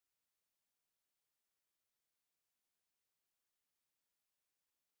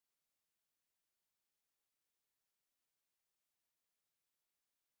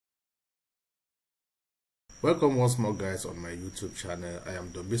Welcome once more, guys, on my YouTube channel. I am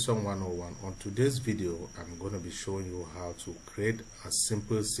Dobison101. On today's video, I'm going to be showing you how to create a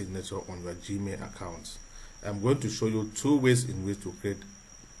simple signature on your Gmail account. I'm going to show you two ways in which to create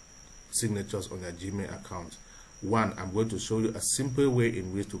signatures on your Gmail account. One, I'm going to show you a simple way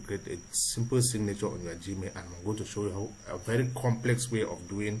in which to create a simple signature on your Gmail, and I'm going to show you how a very complex way of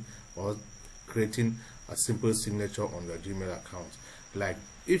doing or creating a simple signature on your Gmail account. Like,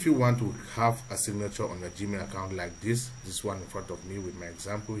 if you want to have a signature on your Gmail account like this one in front of me with my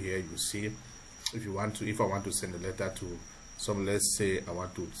example here, you see, if I want to send a letter to some, let's say I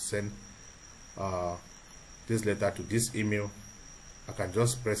want to send this letter to this email, I can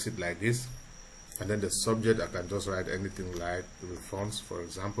just press it like this, and then the subject, I can just write anything like refunds, for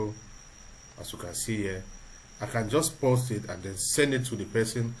example. As you can see here, I can just post it and then send it to the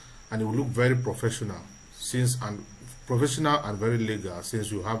person, and it will look very professional, professional and very legal,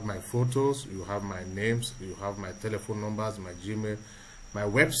 since you have my photos, you have my names, you have my telephone numbers, my Gmail, my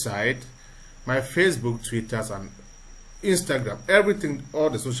website, my Facebook, Twitter, and Instagram, everything, all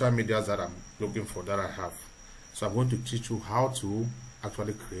the social medias that I'm looking for that I have. So I'm going to teach you how to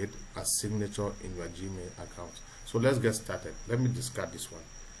actually create a signature in your Gmail account. So let's get started. Let me discard this one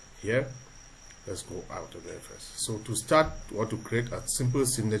here. Let's go out of there first. So to start, you want to create a simple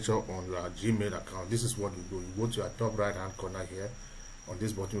signature on your Gmail account. This is what you do. You go to your top right hand corner here. On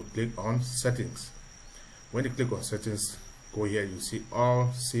this button, you click on settings. When you click on settings, go here, you see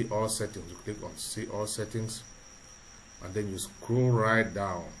all settings. You click on see all settings, and then you scroll right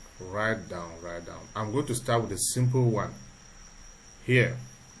down. I'm going to start with a simple one here.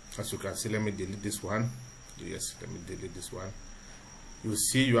 As you can see, let me delete this one. Yes, let me delete this one. You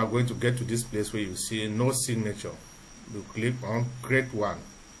see, you are going to get to this place where you see no signature. You click on create one.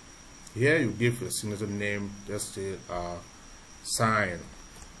 Here you give your signature name, just say sign,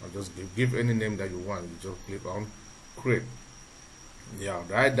 or just give any name that you want. You just click on create. Yeah,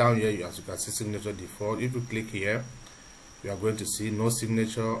 right down here, as you can see, signature default. If you click here, you are going to see no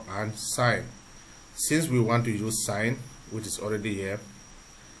signature and sign. Since we want to use sign, which is already here,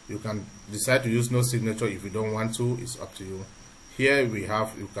 you can decide to use no signature. If you don't want to, it's up to you. Here we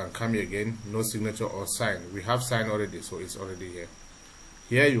have, you can come here again, no signature or sign. We have sign already, so it's already here.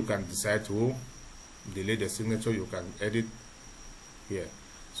 Here you can decide to delete the signature. You can edit here.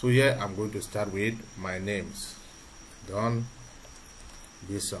 So here I'm going to start with my names. Don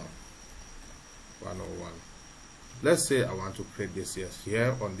Bison 101. Let's say I want to create this. Yes,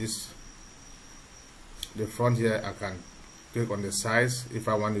 here on this, the front here, I can click on the size. If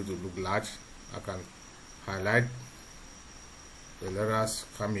I want it to look large, I can highlight the letters,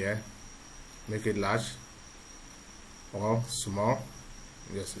 come here, make it large or small.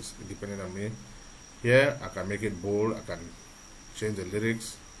 Yes, it's depending on me. Here I can make it bold. I can change the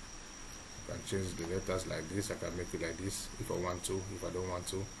lyrics. I can change the letters like this. I can make it like this if I want to. If I don't want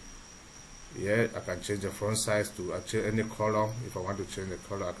to, here I can change the font size to change any color. If I want to change the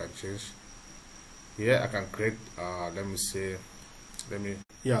color, I can change. Here I can create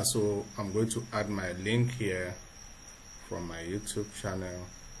so I'm going to add my link here from my YouTube channel.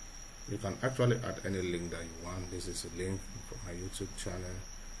 You can actually add any link that you want. This is a link from my YouTube channel.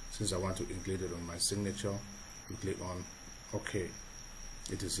 Since I want to include it on my signature, you click on OK.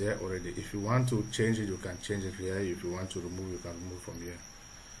 It is here already. If you want to change it, you can change it here. If you want to remove, you can remove from here.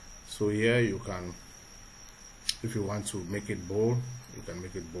 So here you can, if you want to make it bold, you can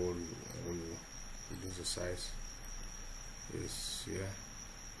make it bold. You reduce the size. Is here.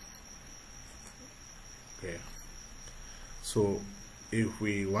 Okay. So if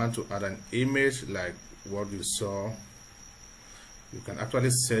we want to add an image like what you saw, you can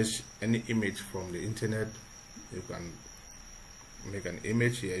actually search any image from the internet. You can make an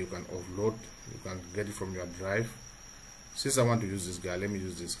image here. You can upload. You can get it from your drive. Since I want to use this guy, let me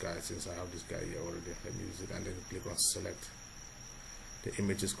use this guy. Since I have this guy here already, let me use it, and then click on select. The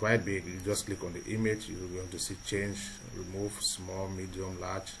image is quite big. You just click on the image. You're going to see change, remove, small, medium,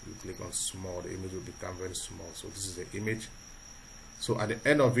 large. You click on small. The image will become very small. So this is the image. So at the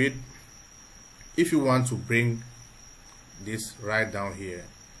end of it, if you want to bring this right down here,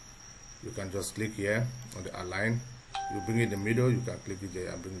 you can just click here on the align. You bring it in the middle. You can click it there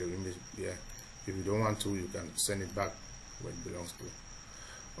and bring the image here. If you don't want to, you can send it back where it belongs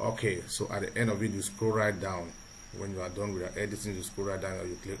to. Okay, so at the end of it, you scroll right down. When you are done with your editing, you scroll right down and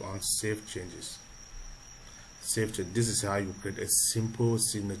you click on save changes. Save change. This is how you create a simple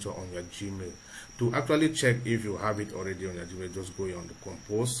signature on your Gmail. To actually check if you have it already on your Gmail, just go on the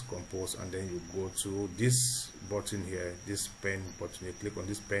compose, and then you go to this button here, this pen button. You click on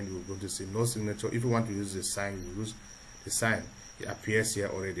this pen, you're going to see no signature. If you want to use the sign, you use the sign. It appears here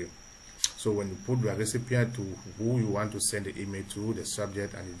already. So when you put the recipient to who you want to send the email to, the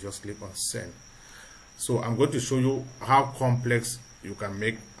subject, and you just click on send. So I'm going to show you how complex you can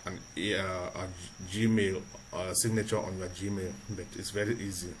make a Gmail signature on your Gmail, but it's very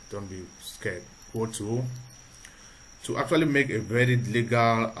easy. Don't be scared. Go to actually make a very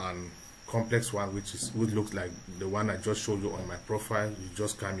legal and complex one, which looks like the one I just showed you on my profile. You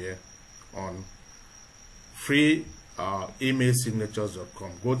just come here on free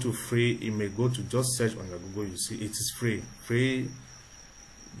emailsignatures.com. Go to free email. Go to just search on your Google. You see it is free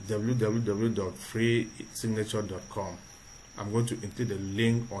www.freesignature.com. I'm going to include the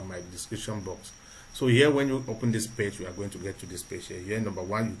link on my description box. So here, when you open this page, we are going to get to this page here. Here, number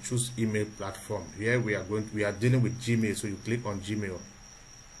one, you choose email platform. Here we are dealing with Gmail, so you click on Gmail.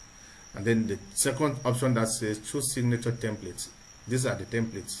 And then the second option that says choose signature templates. These are the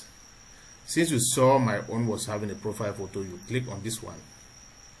templates. Since you saw my own was having a profile photo, you click on this one.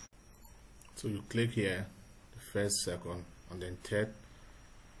 So you click here, the first, second, and then third.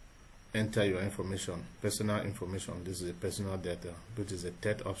 Enter your information, personal information. This is a personal data, which is the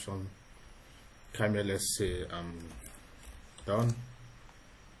third option. Come here, let's say Don,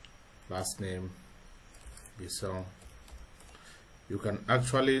 last name, Bisson. You can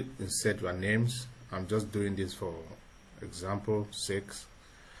actually insert your names. I'm just doing this for example 6.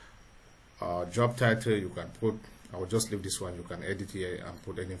 Job title, you can put, I will just leave this one. You can edit here and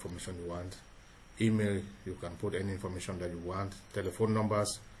put any information you want. Email, you can put any information that you want. Telephone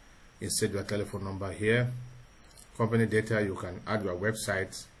numbers, insert your telephone number here. Company data, you can add your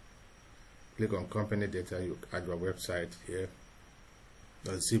website. Click on company data, you add your website here.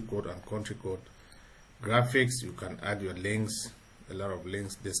 The zip code and country code. Graphics, you can add your links, a lot of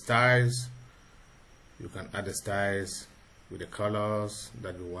links. The styles, you can add the styles with the colors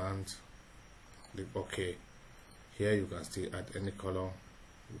that you want. Click OK. Here you can still add any color.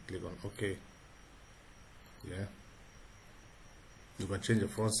 You click on OK. Yeah. You can change the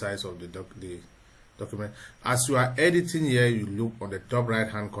font size of the document. As you are editing here, you look on the top right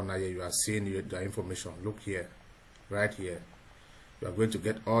hand corner here, you are seeing the information. Look here, right here. You are going to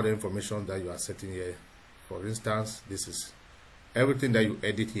get all the information that you are setting here. For instance, this is everything that you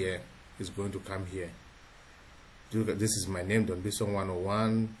edit here is going to come here. This is my name, Don Bisson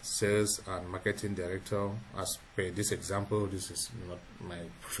 101, Sales and Marketing Director. As per this example, this is not my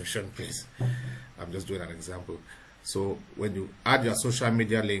profession, please. I'm just doing an example. So when you add your social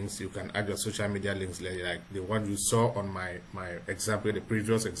media links, you can add your social media links like the one you saw on my example, the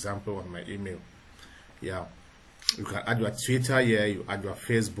previous example on my email. Yeah, you can add your Twitter here, you add your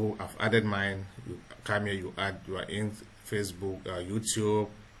Facebook. I've added mine. You come here, you add your Facebook, YouTube,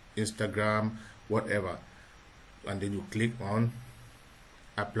 Instagram, whatever, and then you click on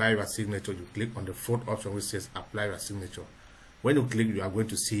apply your signature. You click on the fourth option which says apply your signature. When you click, you are going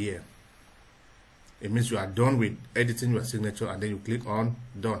to see here. It means you are done with editing your signature, and then you click on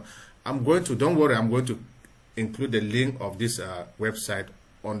done. Don't worry, I'm going to include the link of this website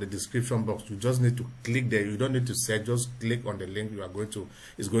on the description box. You just need to click there. You don't need to search, just click on the link.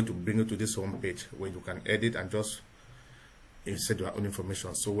 It's going to bring you to this home page where you can edit and just insert your own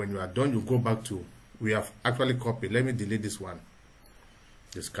information. So when you are done, you go back to, we have actually copied. Let me delete this one.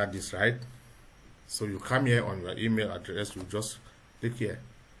 Discard this, right? So you come here on your email address, you just click here.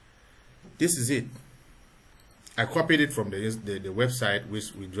 This is it. I copied it from the website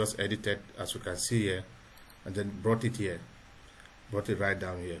which we just edited, as you can see here, and then brought it here, brought it right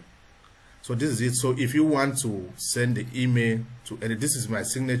down here. So this is it. So if you want to send the email to edit, this is my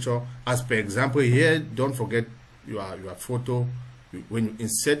signature as per example here. Don't forget your photo. When you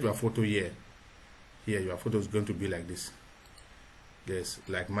insert your photo here, your photo is going to be like this. Yes,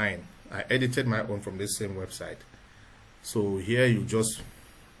 like mine. I edited my own from this same website. So here you just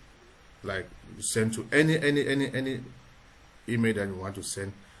like send to any email that you want to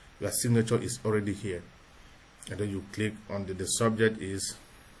send. Your signature is already here, and then you click on the subject is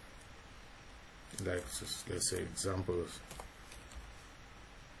like, let's say examples.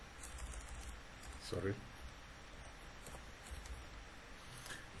 Sorry.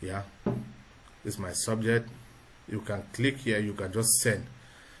 Yeah, this is my subject. You can click here, you can just send.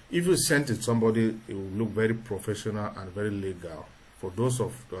 If you send to somebody, it will look very professional and very legal. For those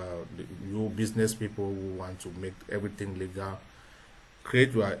of you business people who want to make everything legal,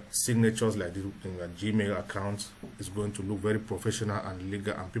 create your signatures like this in your Gmail account. It's going to look very professional and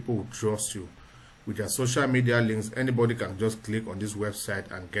legal, and people will trust you. With your social media links, anybody can just click on this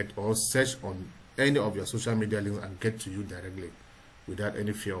website and get, or search on any of your social media links and get to you directly without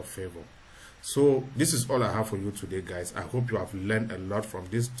any fear or favor. So this is all I have for you today, guys. I hope you have learned a lot from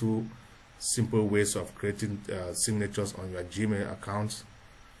these two simple ways of creating signatures on your Gmail accounts.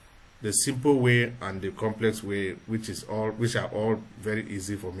 the simple way and the complex way, which are all very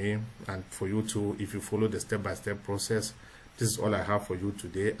easy for me and for you too. If you follow the step-by-step process, this is all I have for you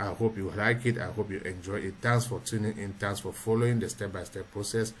today. I hope you like it. I hope you enjoy it. Thanks for tuning in. Thanks for following the step-by-step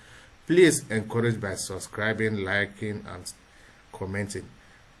process. Please encourage by subscribing, liking, and commenting.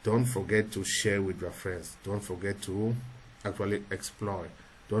 Don't forget to share with your friends. Don't forget to actually explore.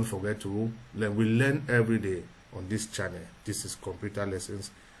 Don't forget to learn. We learn every day on this channel. This is Computer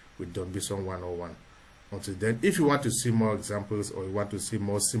Lessons with Don Bison 101. Until then, if you want to see more examples or you want to see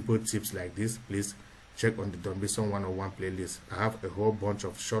more simple tips like this, please check on the Don Bison 101 playlist. I have a whole bunch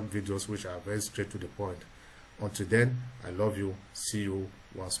of short videos which are very straight to the point. Until then, I love you. See you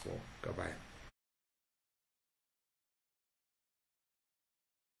once more. Goodbye.